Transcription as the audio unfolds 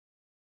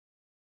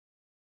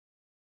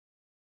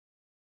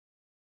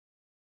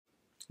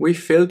we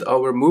filled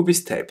our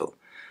movies table.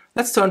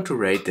 Let's turn to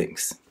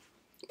ratings.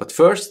 But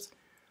first,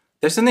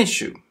 there's an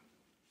issue.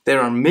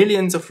 There are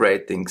millions of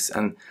ratings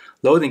and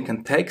loading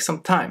can take some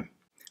time.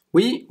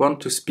 We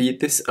want to speed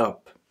this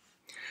up.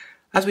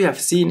 As we have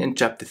seen in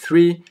Chapter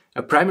 3,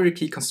 a primary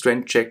key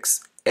constraint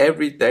checks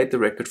every data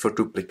record for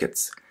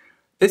duplicates.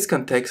 This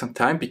can take some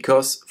time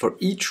because for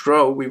each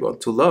row we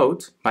want to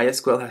load,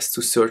 MySQL has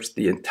to search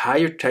the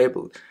entire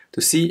table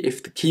to see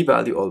if the key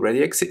value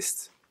already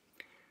exists.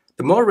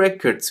 The more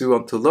records we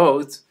want to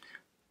load,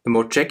 the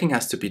more checking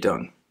has to be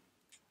done.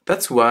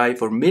 That's why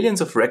for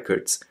millions of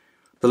records,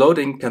 the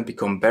loading can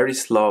become very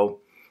slow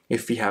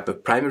if we have a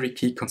primary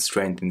key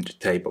constraint in the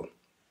table.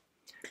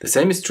 The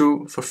same is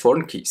true for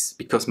foreign keys,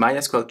 because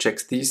MySQL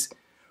checks these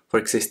for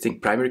existing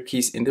primary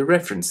keys in the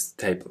reference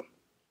table.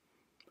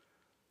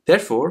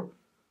 Therefore,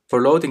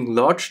 for loading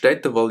large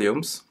data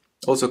volumes,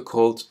 also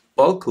called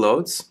bulk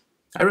loads,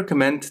 I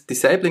recommend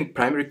disabling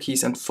primary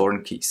keys and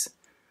foreign keys.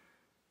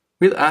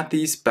 We'll add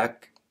these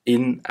back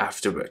in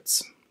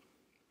afterwards.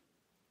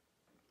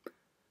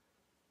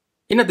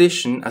 In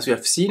addition, as we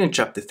have seen in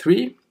Chapter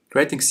 3,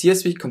 creating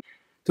CSV,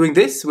 doing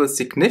this will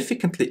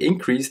significantly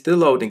increase the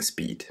loading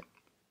speed.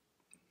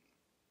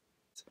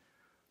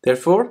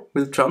 Therefore,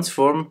 we'll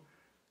transform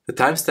the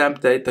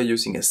timestamp data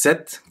using a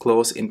set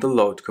clause in the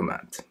load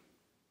command.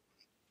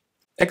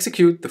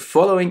 Execute the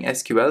following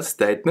SQL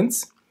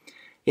statements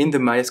in the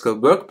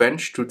MySQL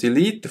workbench to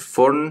delete the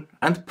foreign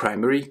and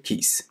primary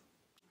keys.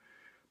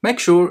 Make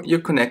sure your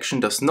connection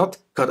does not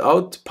cut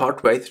out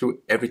partway through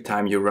every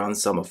time you run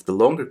some of the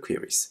longer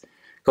queries.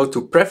 Go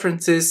to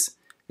Preferences,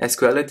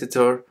 SQL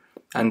Editor,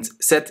 and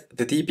set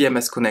the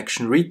DBMS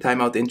connection read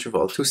timeout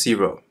interval to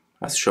 0,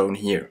 as shown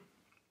here.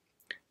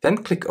 Then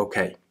click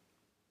OK.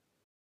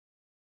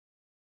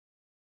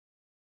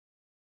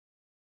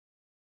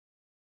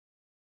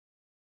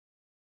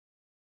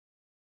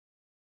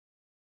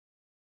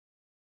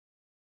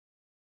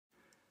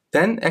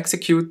 Then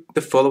execute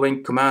the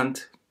following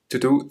command to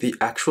do the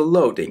actual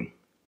loading.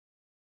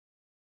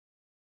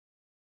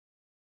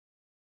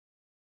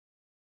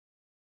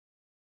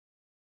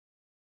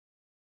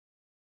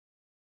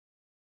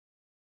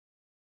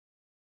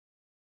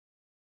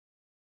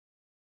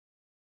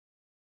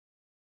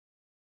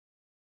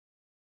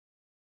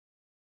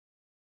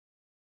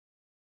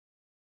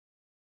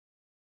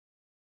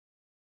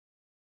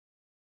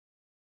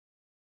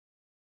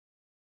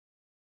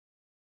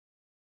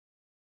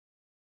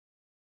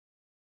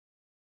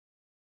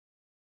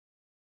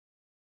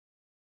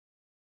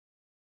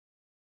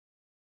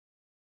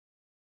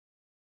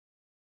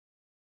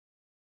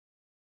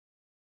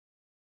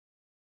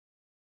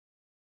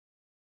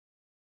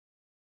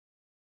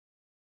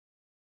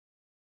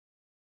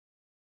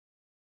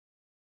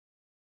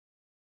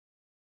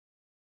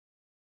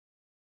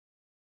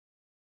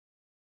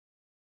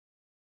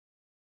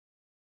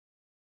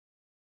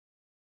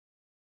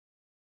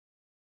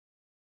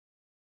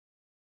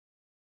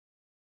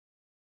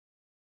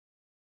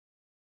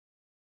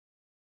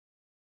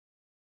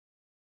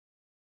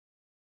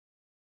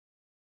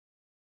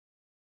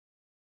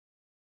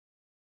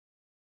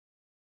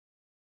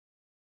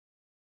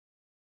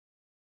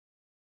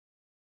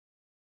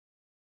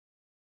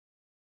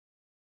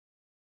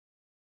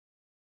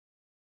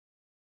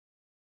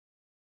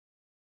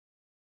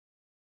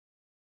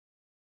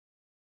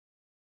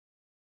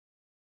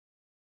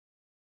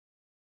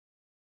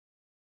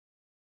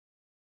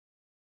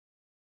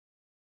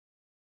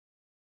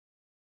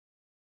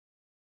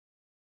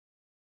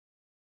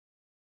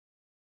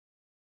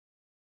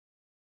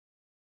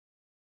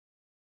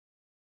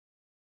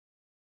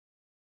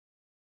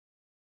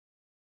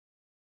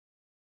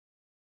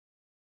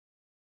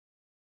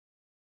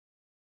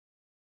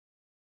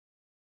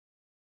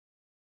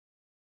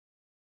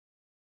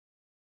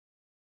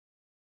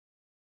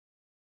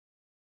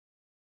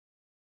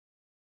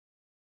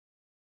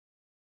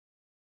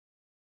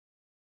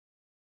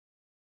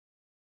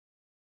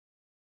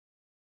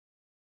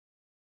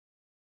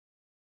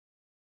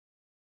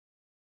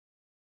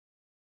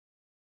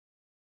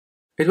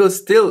 It will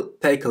still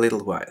take a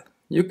little while.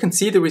 You can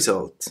see the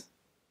result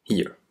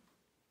here.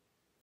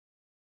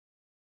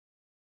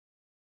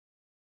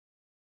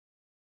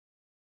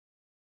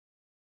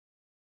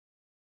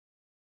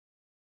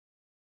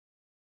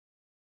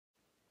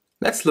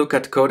 Let's look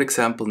at code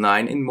example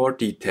 9 in more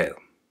detail.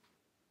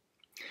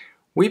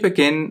 We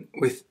begin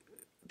with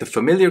the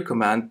familiar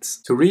command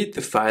to read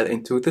the file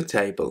into the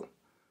table.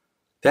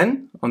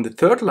 Then, on the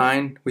third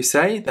line, we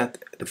say that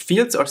the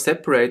fields are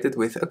separated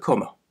with a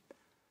comma.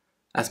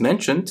 As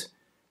mentioned,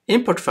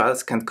 import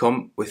files can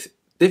come with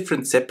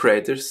different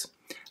separators,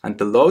 and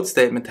the load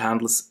statement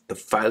handles the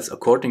files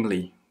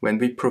accordingly when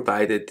we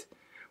provide it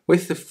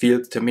with the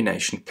field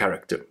termination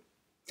character.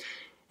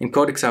 In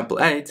code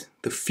example 8,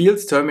 the field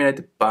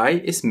terminated by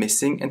is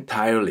missing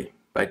entirely.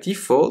 By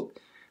default,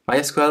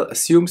 MySQL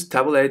assumes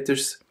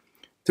tabulators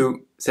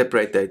to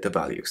separate data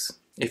values.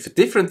 If a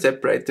different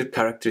separator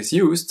character is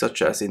used,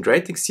 such as in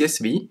rating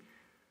CSV,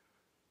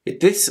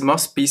 this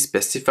must be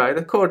specified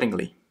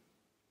accordingly.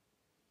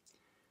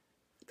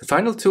 The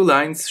final two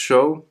lines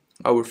show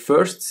our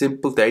first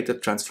simple data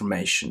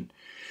transformation.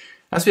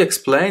 As we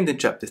explained in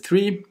Chapter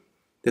 3,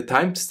 the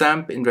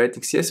timestamp in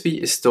rating CSV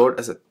is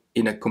stored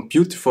in a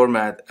computer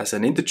format as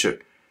an integer,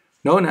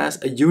 known as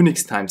a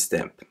Unix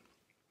timestamp.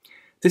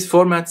 This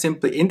format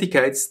simply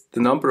indicates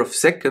the number of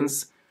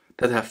seconds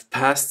that have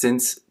passed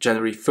since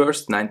January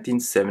 1st,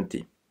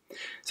 1970.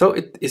 So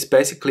it is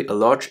basically a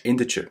large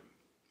integer.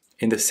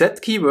 In the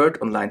set keyword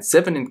on line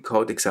 7 in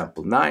code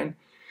example 9,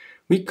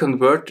 we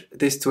convert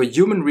this to a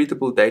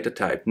human-readable data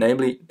type,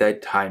 namely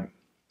DATETIME.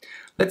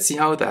 Let's see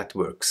how that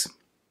works.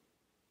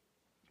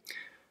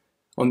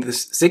 On the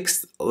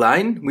 6th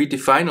line, we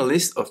define a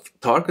list of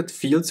target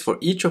fields for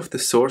each of the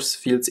source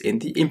fields in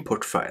the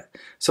import file,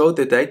 so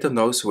the data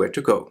knows where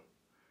to go.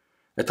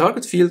 A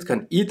target field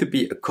can either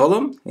be a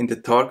column in the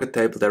target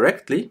table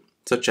directly,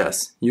 such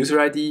as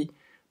user ID,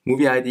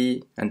 movie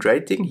ID, and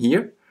rating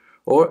here,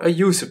 or a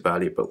user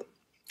variable,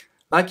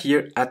 like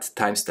here at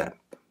timestamp.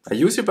 A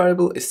user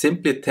variable is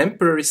simply a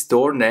temporary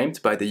store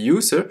named by the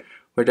user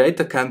where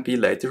data can be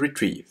later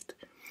retrieved.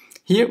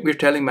 Here we're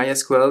telling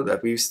MySQL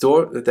that we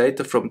store the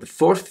data from the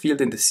 4th field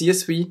in the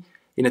CSV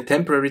in a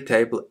temporary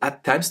table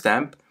at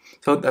timestamp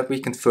so that we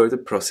can further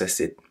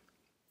process it.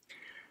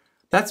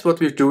 That's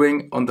what we're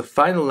doing on the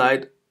final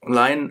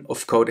line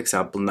of code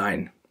example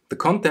 9. The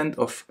content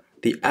of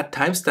the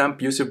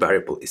 @timestamp user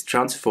variable is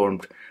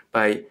transformed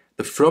by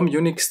the from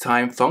Unix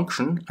time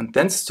function and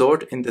then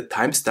stored in the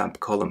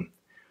timestamp column.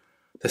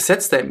 The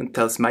set statement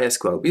tells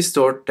MySQL we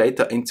store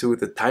data into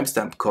the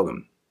timestamp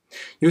column.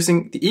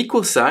 Using the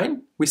equal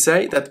sign, we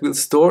say that we'll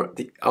store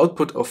the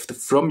output of the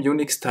from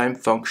Unix time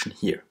function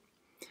here.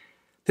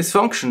 This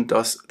function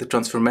does the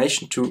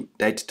transformation to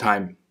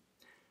DATETIME.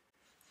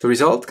 The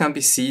result can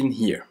be seen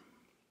here,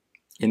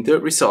 in the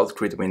result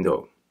grid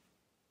window.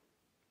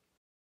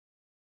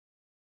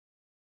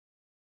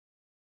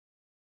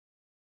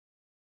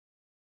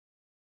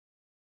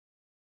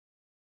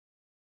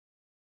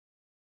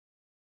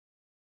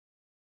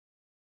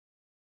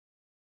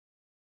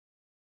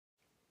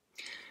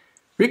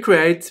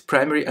 Recreate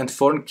primary and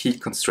foreign key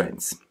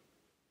constraints.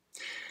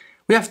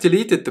 We have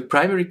deleted the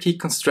primary key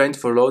constraint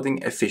for loading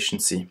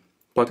efficiency,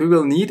 but we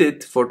will need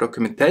it for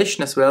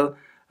documentation as well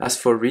as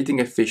for reading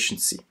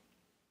efficiency.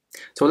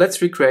 So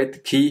let's recreate the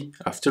key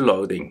after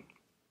loading.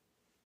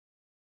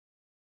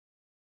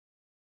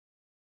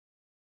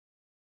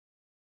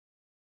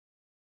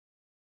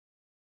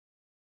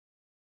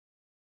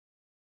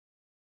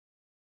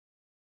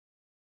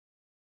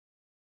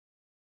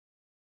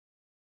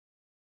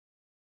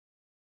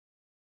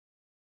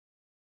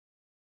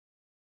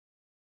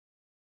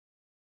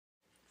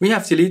 We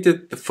have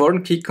deleted the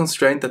foreign key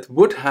constraint that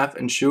would have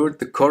ensured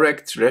the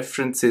correct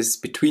references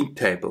between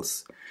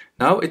tables.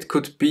 Now it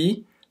could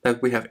be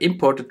that we have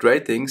imported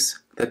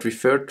ratings that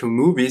refer to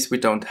movies we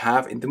don't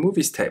have in the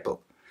movies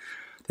table.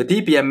 The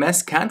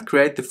DBMS can't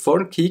create the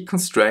foreign key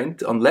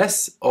constraint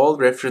unless all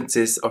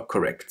references are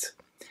correct.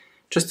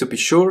 Just to be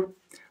sure,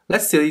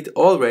 let's delete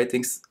all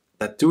ratings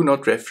that do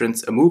not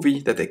reference a movie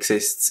that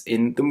exists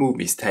in the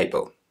movies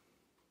table.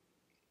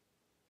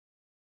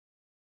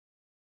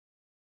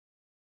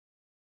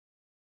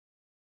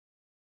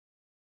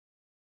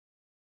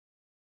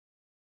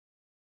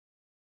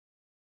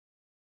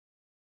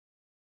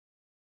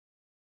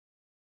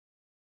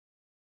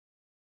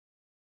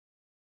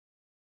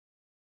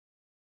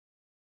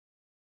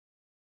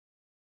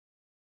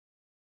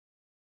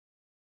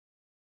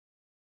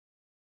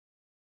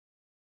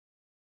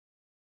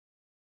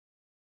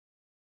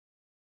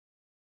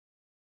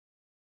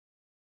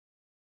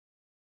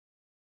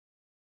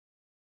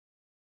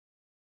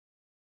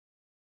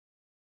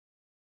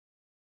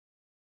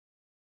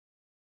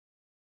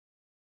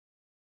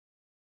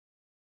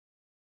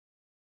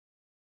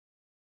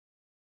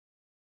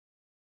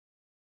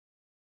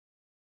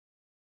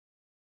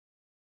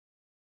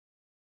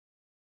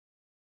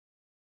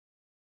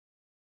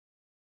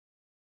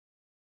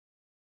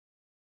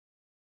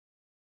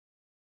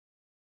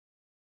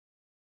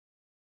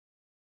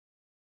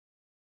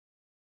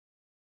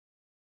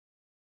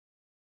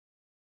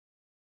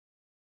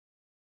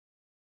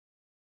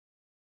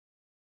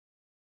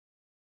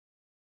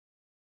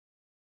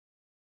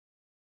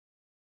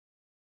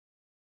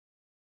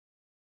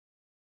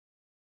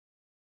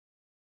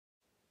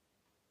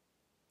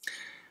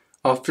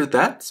 After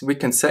that, we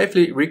can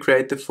safely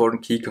recreate the foreign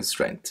key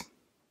constraint.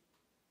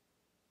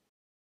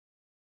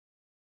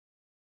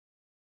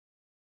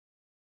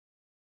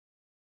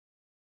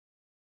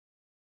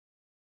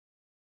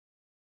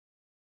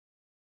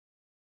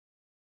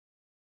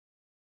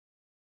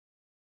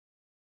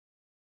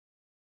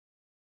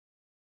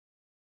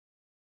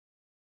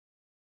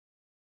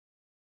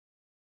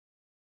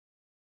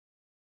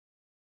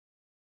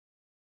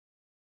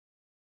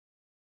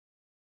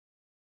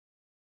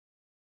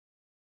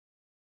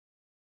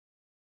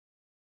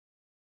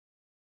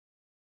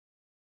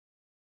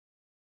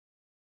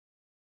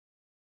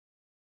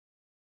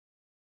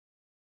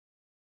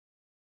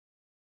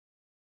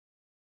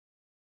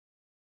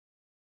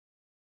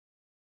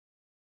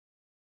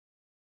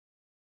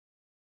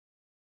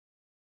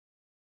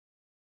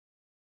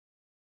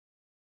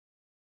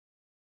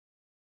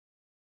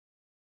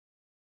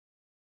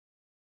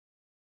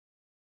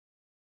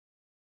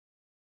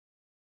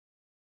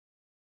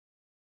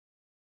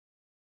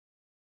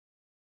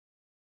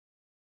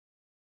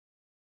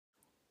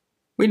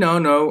 We now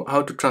know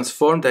how to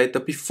transform data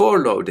before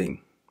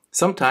loading.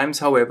 Sometimes,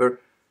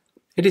 however,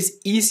 it is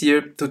easier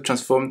to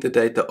transform the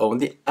data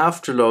only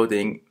after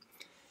loading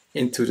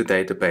into the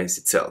database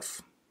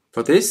itself.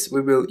 For this,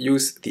 we will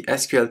use the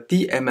SQL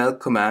DML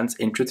commands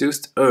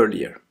introduced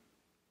earlier.